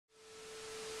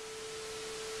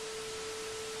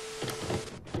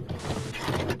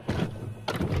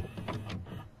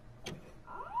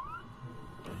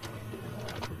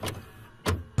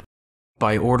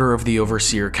By order of the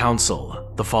Overseer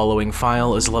Council, the following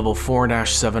file is Level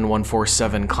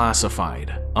 4-7147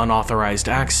 classified. Unauthorized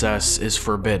access is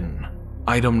forbidden.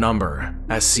 Item number: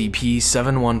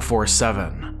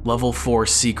 SCP-7147, Level 4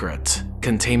 Secret.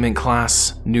 Containment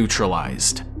Class: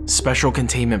 Neutralized. Special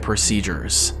Containment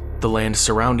Procedures. The land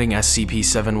surrounding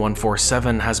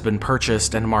SCP-7147 has been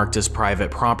purchased and marked as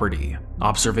private property.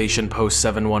 Observation Post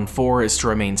 714 is to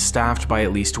remain staffed by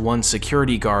at least one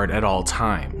security guard at all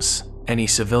times. Any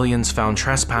civilians found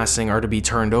trespassing are to be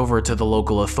turned over to the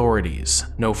local authorities.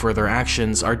 No further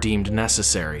actions are deemed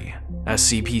necessary.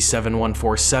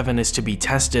 SCP-7147 is to be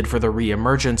tested for the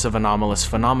re-emergence of anomalous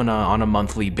phenomena on a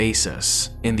monthly basis.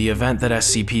 In the event that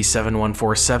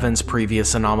SCP-7147's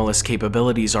previous anomalous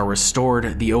capabilities are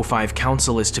restored, the O5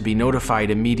 Council is to be notified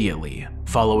immediately.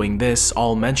 Following this,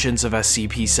 all mentions of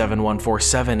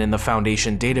SCP-7147 in the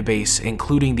Foundation database,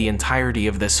 including the entirety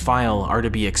of this file, are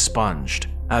to be expunged.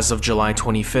 As of July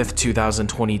 25,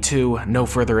 2022, no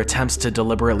further attempts to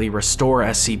deliberately restore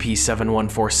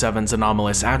SCP-7147's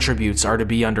anomalous attributes are to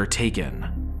be undertaken.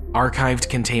 Archived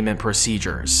Containment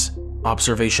Procedures.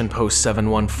 Observation Post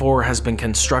 714 has been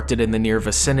constructed in the near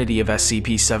vicinity of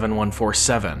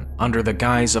SCP-7147, under the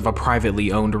guise of a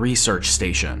privately owned research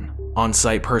station.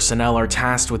 On-site personnel are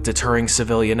tasked with deterring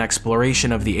civilian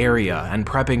exploration of the area and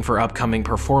prepping for upcoming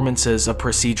performances of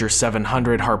Procedure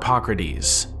 700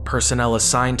 Harpocrates. Personnel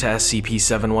assigned to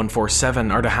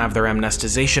SCP-7147 are to have their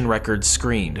amnestization records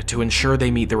screened to ensure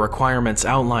they meet the requirements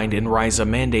outlined in RISA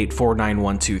Mandate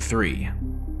 49123.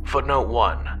 Footnote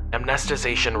 1.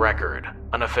 Amnestization Record.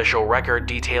 An official record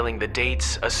detailing the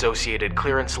dates, associated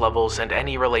clearance levels, and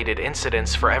any related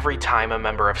incidents for every time a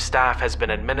member of staff has been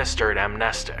administered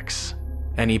amnestics.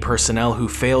 Any personnel who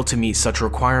fail to meet such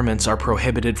requirements are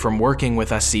prohibited from working with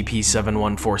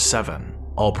SCP-7147.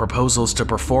 All proposals to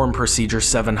perform Procedure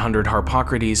 700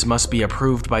 Harpocrates must be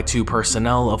approved by 2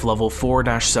 personnel of Level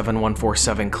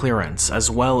 4-7147 clearance, as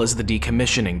well as the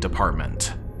Decommissioning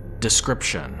Department.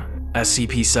 Description: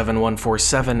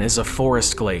 SCP-7147 is a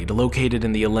forest glade located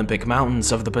in the Olympic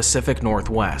Mountains of the Pacific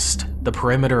Northwest. The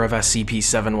perimeter of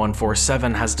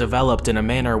SCP-7147 has developed in a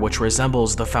manner which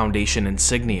resembles the Foundation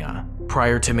insignia.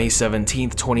 Prior to May 17,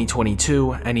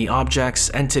 2022, any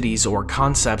objects, entities, or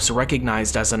concepts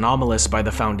recognized as anomalous by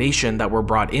the Foundation that were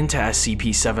brought into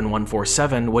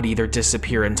SCP-7147 would either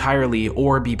disappear entirely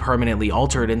or be permanently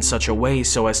altered in such a way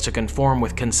so as to conform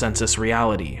with consensus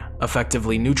reality,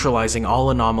 effectively neutralizing all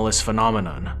anomalous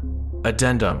phenomenon.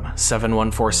 Addendum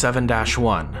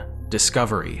 7147-1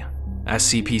 Discovery: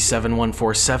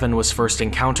 SCP-7147 was first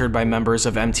encountered by members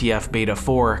of MTF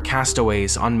Beta-4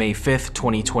 Castaways on May 5,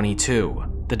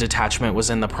 2022. The detachment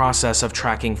was in the process of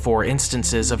tracking 4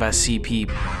 instances of SCP,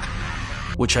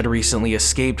 which had recently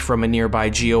escaped from a nearby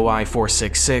GOI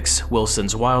 466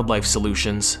 Wilson's Wildlife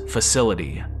Solutions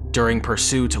facility. During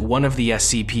pursuit, one of the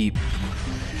SCP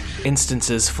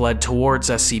instances fled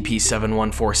towards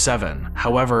SCP-7147.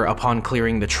 However, upon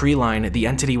clearing the tree line, the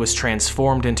entity was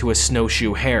transformed into a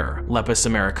snowshoe hare, Lepus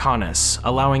americanus,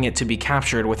 allowing it to be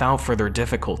captured without further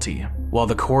difficulty. While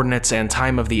the coordinates and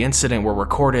time of the incident were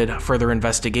recorded, further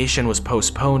investigation was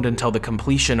postponed until the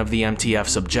completion of the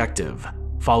MTF's objective.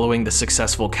 Following the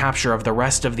successful capture of the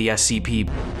rest of the SCP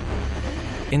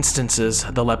instances,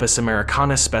 the Lepus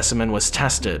americanus specimen was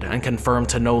tested and confirmed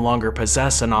to no longer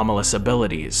possess anomalous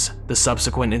abilities. The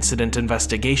subsequent incident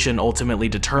investigation ultimately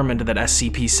determined that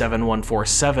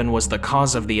SCP-7147 was the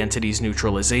cause of the entity's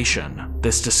neutralization.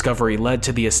 This discovery led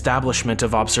to the establishment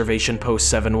of Observation Post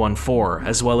 714,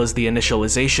 as well as the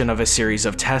initialization of a series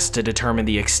of tests to determine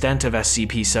the extent of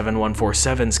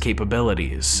SCP-7147's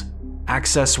capabilities.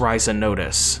 Access RISA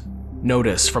Notice.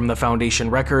 Notice from the Foundation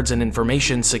Records and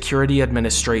Information Security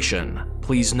Administration.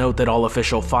 Please note that all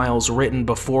official files written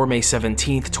before May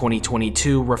 17,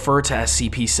 2022 refer to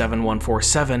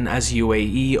SCP-7147 as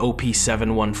UAE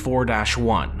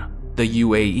OP-714-1. The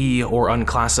UAE, or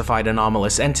Unclassified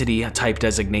Anomalous Entity, type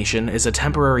designation is a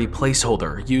temporary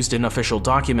placeholder used in official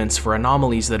documents for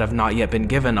anomalies that have not yet been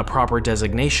given a proper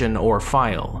designation or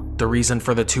file. The reason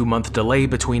for the 2-month delay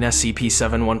between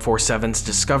SCP-7147's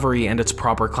discovery and its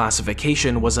proper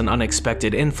classification was an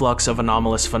unexpected influx of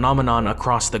anomalous phenomenon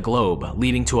across the globe,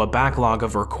 leading to a backlog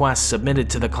of requests submitted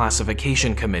to the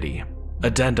Classification Committee.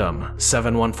 Addendum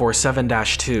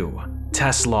 7147-2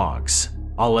 Test Logs.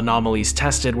 All anomalies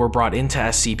tested were brought into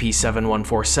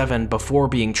SCP-7147 before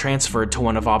being transferred to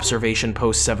one of Observation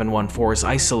Post 714's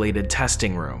isolated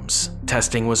testing rooms.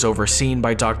 Testing was overseen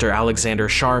by Dr. Alexander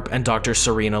Sharp and Dr.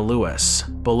 Serena Lewis.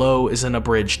 Below is an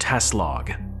abridged test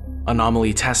log.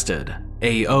 Anomaly tested: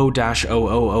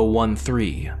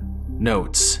 A0-00013.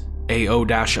 Notes: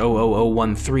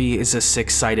 AO-00013 is a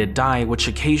 6-sided die which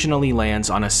occasionally lands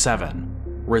on a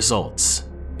 7. Results: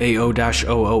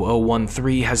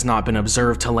 AO-00013 has not been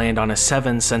observed to land on a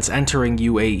 7 since entering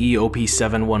UAE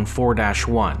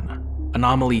OP714-1.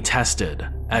 Anomaly tested,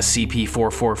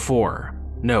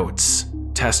 SCP-444. Notes: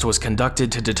 Test was conducted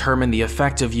to determine the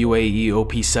effect of UAE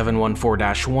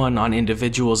OP714-1 on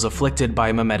individuals afflicted by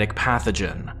a memetic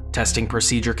pathogen. Testing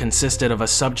procedure consisted of a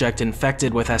subject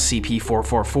infected with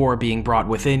SCP-444 being brought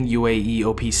within UAE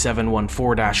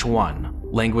OP714-1.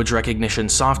 Language recognition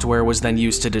software was then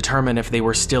used to determine if they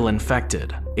were still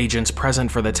infected. Agents present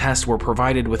for the test were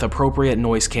provided with appropriate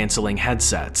noise-canceling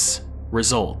headsets.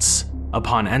 Results: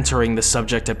 Upon entering, the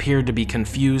subject appeared to be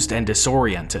confused and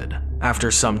disoriented.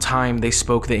 After some time, they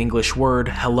spoke the English word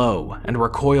hello and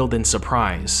recoiled in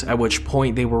surprise, at which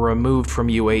point they were removed from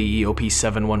UAE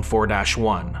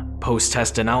OP714-1.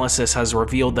 Post-test analysis has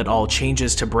revealed that all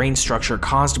changes to brain structure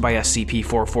caused by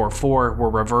SCP-444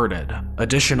 were reverted.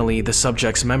 Additionally, the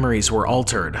subject's memories were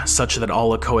altered, such that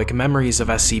all echoic memories of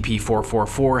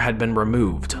SCP-444 had been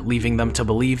removed, leaving them to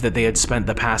believe that they had spent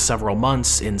the past several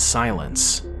months in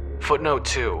silence. Footnote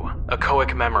 2.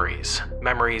 Echoic memories.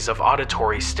 Memories of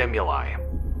auditory stimuli.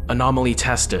 Anomaly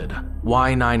tested.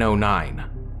 Y909.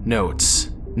 Notes: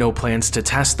 No plans to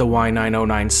test the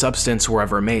Y909 substance were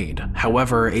ever made.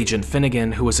 However, Agent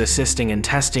Finnegan, who was assisting in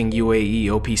testing UAE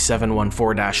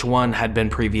OP714-1, had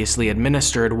been previously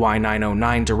administered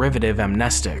Y909 derivative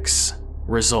amnestics.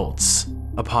 Results: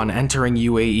 Upon entering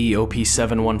UAE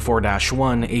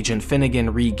OP714-1, Agent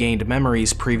Finnegan regained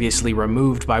memories previously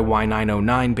removed by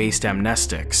Y909-based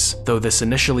amnestics. Though this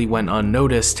initially went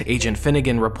unnoticed, Agent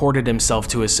Finnegan reported himself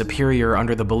to his superior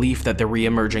under the belief that the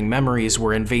re-emerging memories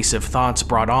were invasive thoughts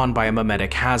brought on by a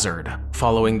memetic hazard.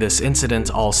 Following this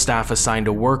incident, all staff assigned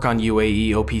to work on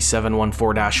UAE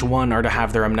OP714-1 are to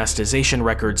have their amnestization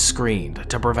records screened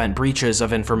to prevent breaches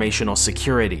of informational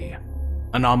security.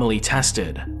 Anomaly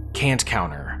tested. Can't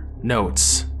counter.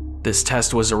 Notes: This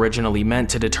test was originally meant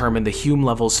to determine the Hume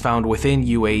levels found within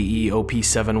UAE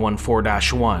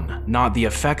OP714-1, not the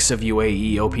effects of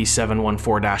UAE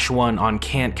OP714-1 on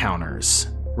can't counters.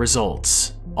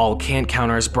 Results: All can't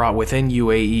counters brought within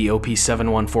UAE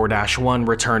OP714-1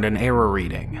 returned an error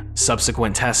reading.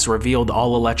 Subsequent tests revealed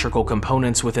all electrical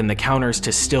components within the counters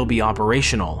to still be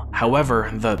operational.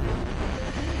 However, the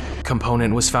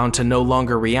component was found to no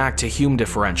longer react to Hume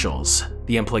differentials.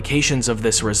 The implications of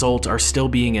this result are still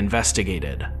being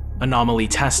investigated. Anomaly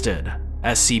tested.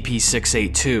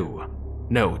 SCP-682.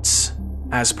 Notes: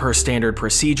 As per standard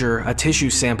procedure, a tissue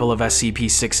sample of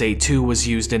SCP-682 was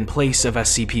used in place of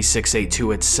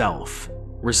SCP-682 itself.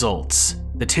 Results: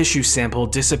 The tissue sample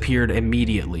disappeared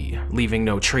immediately, leaving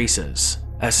no traces.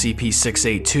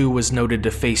 SCP-682 was noted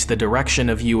to face the direction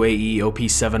of UAE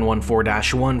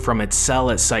OP714-1 from its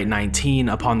cell at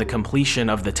Site-19 upon the completion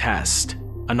of the test.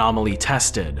 Anomaly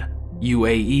tested.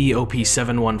 UAE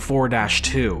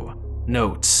OP714-2.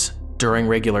 Notes: During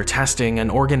regular testing, an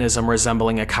organism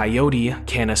resembling a coyote,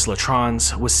 Canis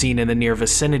latrans, was seen in the near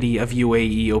vicinity of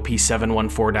UAE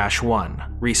OP714-1.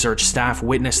 Research staff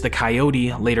witnessed the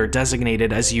coyote, later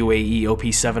designated as UAE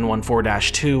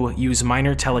OP714-2, use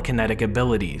minor telekinetic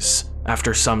abilities.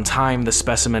 After some time, the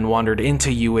specimen wandered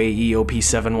into UAE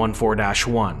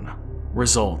OP714-1.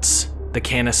 Results: The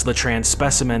Canis latrans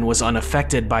specimen was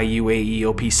unaffected by UAE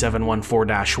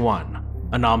OP714-1.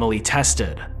 Anomaly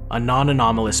tested. A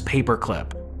non-anomalous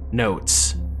paperclip.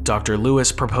 Notes: Dr.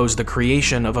 Lewis proposed the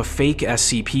creation of a fake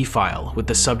SCP file with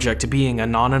the subject being a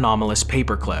non-anomalous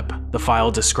paperclip. The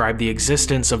file described the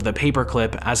existence of the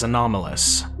paperclip as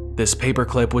anomalous. This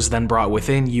paperclip was then brought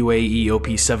within UAE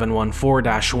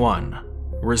OP714-1.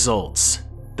 Results: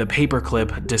 The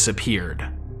paperclip disappeared.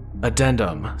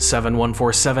 Addendum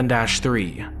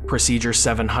 7147-3, Procedure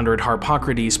 700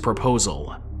 Harpocrates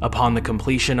Proposal. Upon the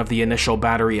completion of the initial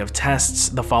battery of tests,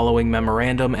 the following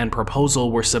memorandum and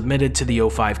proposal were submitted to the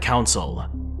O5 Council.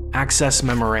 Access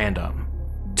Memorandum.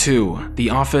 To the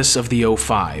Office of the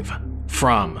O5.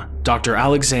 From Dr.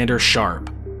 Alexander Sharp.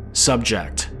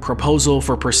 Subject: Proposal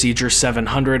for Procedure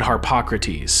 700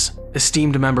 Harpocrates.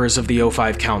 Esteemed members of the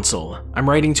O5 Council, I'm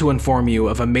writing to inform you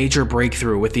of a major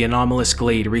breakthrough with the anomalous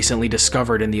glade recently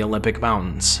discovered in the Olympic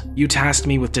Mountains. You tasked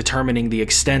me with determining the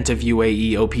extent of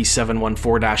UAE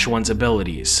OP714-1's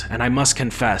abilities, and I must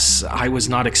confess, I was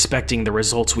not expecting the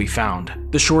results we found.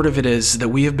 The short of it is that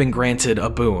we have been granted a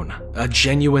boon, a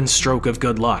genuine stroke of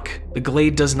good luck. The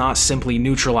glade does not simply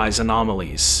neutralize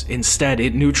anomalies. Instead,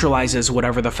 it neutralizes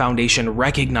whatever the Foundation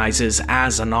recognizes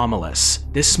as anomalous.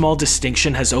 This small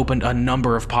distinction has opened a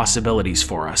number of possibilities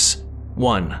for us.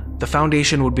 1. The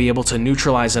Foundation would be able to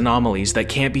neutralize anomalies that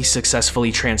can't be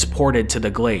successfully transported to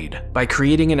the Glade. By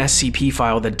creating an SCP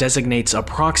file that designates a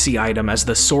proxy item as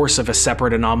the source of a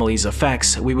separate anomaly's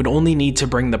effects, we would only need to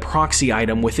bring the proxy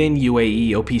item within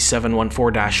UAE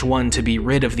OP714-1 to be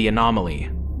rid of the anomaly.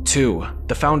 2.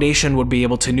 The Foundation would be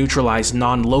able to neutralize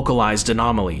non-localized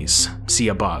anomalies. See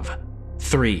above.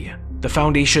 3. The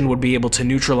Foundation would be able to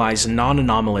neutralize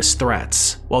non-anomalous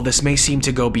threats. While this may seem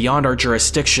to go beyond our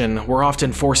jurisdiction, we're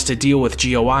often forced to deal with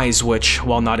GOIs which,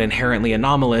 while not inherently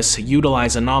anomalous,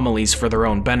 utilize anomalies for their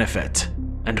own benefit.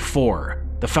 And 4.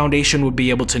 The Foundation would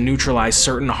be able to neutralize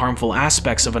certain harmful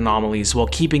aspects of anomalies while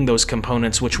keeping those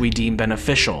components which we deem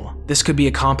beneficial. This could be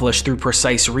accomplished through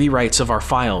precise rewrites of our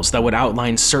files that would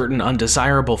outline certain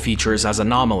undesirable features as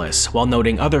anomalous, while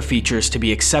noting other features to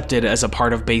be accepted as a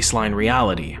part of baseline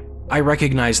reality. I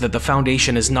recognize that the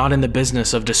Foundation is not in the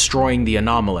business of destroying the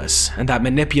anomalous, and that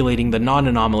manipulating the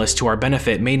non-anomalous to our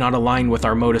benefit may not align with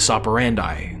our modus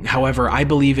operandi. However, I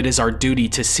believe it is our duty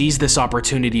to seize this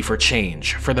opportunity for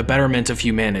change, for the betterment of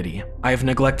humanity. I have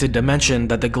neglected to mention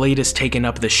that the Glade has taken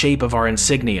up the shape of our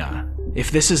insignia.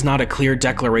 If this is not a clear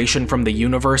declaration from the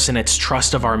universe in its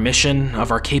trust of our mission,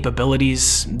 of our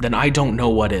capabilities, then I don't know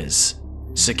what is.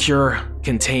 Secure,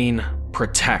 contain,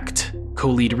 protect.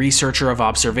 Co-lead researcher of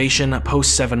observation,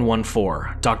 Post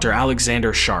 714, Dr.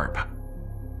 Alexander Sharp.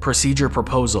 Procedure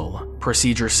proposal,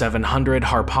 Procedure 700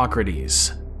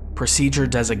 Harpocrates. Procedure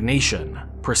designation,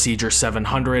 Procedure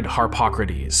 700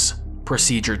 Harpocrates.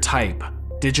 Procedure type,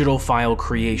 digital file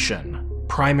creation.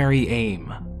 Primary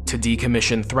aim, to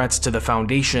decommission threats to the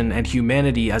Foundation and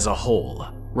humanity as a whole.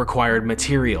 Required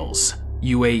materials,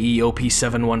 UAE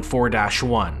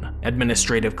OP714-1,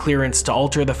 administrative clearance to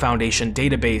alter the Foundation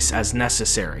database as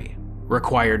necessary.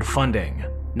 Required funding,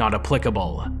 not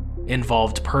applicable.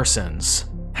 Involved persons,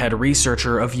 head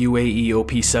researcher of UAE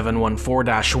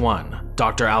OP714-1,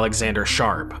 Dr. Alexander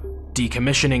Sharp.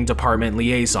 Decommissioning Department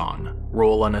Liaison,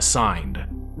 role unassigned.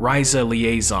 RISA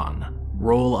Liaison,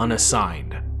 role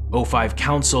unassigned. O5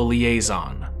 Council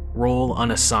Liaison, role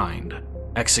unassigned.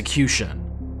 Execution.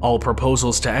 All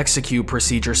proposals to execute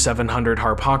Procedure 700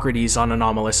 Harpocrates on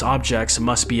anomalous objects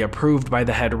must be approved by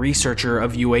the head researcher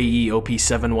of UAE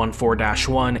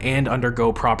OP714-1 and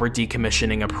undergo proper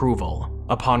decommissioning approval.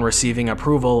 Upon receiving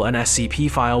approval, an SCP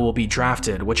file will be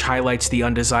drafted which highlights the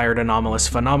undesired anomalous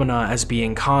phenomena as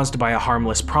being caused by a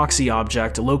harmless proxy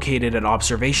object located at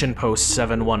Observation Post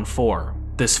 714.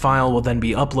 This file will then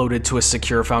be uploaded to a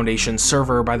secure Foundation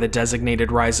server by the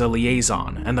designated RISA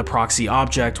liaison, and the proxy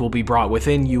object will be brought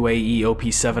within UAE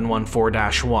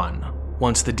OP714-1.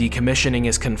 Once the decommissioning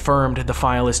is confirmed, the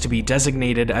file is to be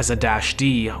designated as a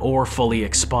 -D or fully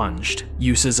expunged.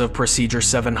 Uses of Procedure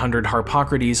 700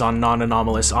 Harpocrates on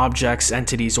non-anomalous objects,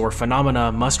 entities, or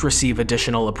phenomena must receive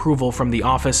additional approval from the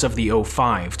Office of the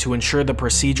O5 to ensure the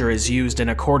procedure is used in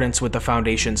accordance with the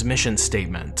Foundation's mission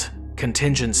statement.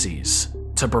 Contingencies.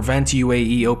 To prevent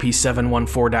UAE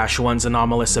OP714-1's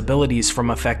anomalous abilities from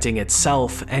affecting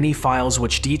itself, any files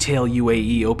which detail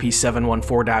UAE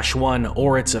OP714-1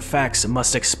 or its effects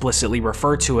must explicitly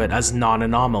refer to it as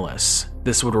non-anomalous.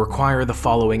 This would require the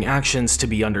following actions to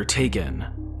be undertaken.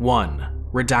 1.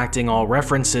 Redacting all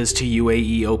references to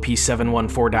UAE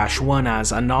OP714-1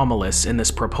 as anomalous in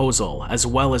this proposal, as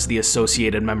well as the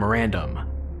associated memorandum.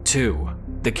 2.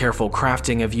 The careful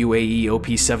crafting of UAE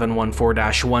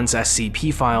OP714-1's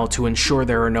SCP file to ensure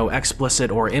there are no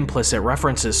explicit or implicit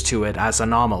references to it as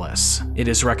anomalous. It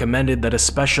is recommended that a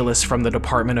specialist from the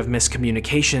Department of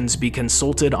Miscommunications be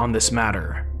consulted on this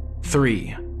matter.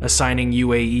 3. Assigning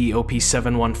UAE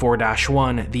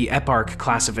OP714-1 the EPARC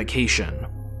classification.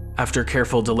 After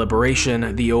careful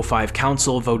deliberation, the O5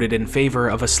 Council voted in favor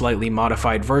of a slightly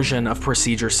modified version of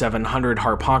Procedure 700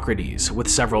 Harpocrates, with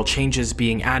several changes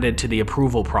being added to the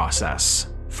approval process.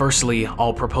 Firstly,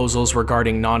 all proposals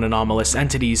regarding non-anomalous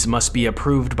entities must be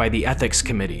approved by the Ethics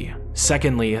Committee.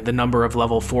 Secondly, the number of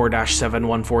Level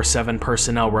 4-7147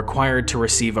 personnel required to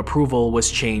receive approval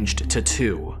was changed to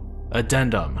 2.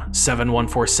 Addendum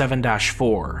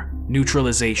 7147-4,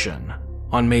 Neutralization.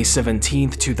 On May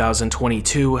 17,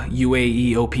 2022,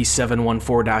 UAE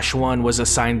OP714-1 was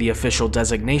assigned the official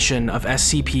designation of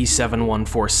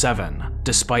SCP-7147.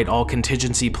 Despite all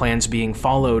contingency plans being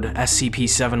followed,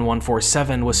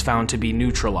 SCP-7147 was found to be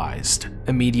neutralized.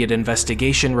 Immediate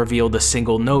investigation revealed a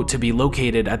single note to be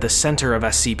located at the center of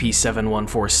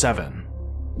SCP-7147.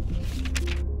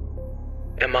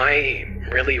 Am I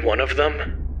really one of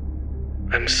them?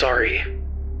 I'm sorry.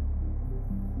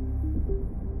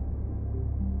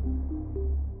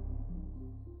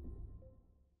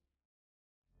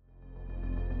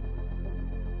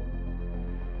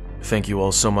 Thank you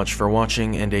all so much for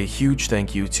watching, and a huge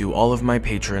thank you to all of my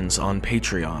patrons on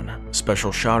Patreon.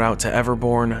 Special shout out to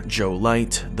Everborn, Joe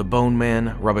Light, The Bone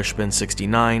Man,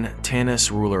 Rubbishbin69, Tanis,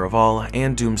 Ruler of All,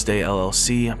 and Doomsday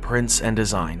LLC, Prince and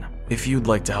Design. If you'd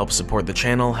like to help support the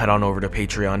channel, head on over to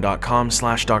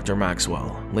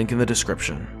patreon.com/drmaxwell, link in the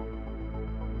description.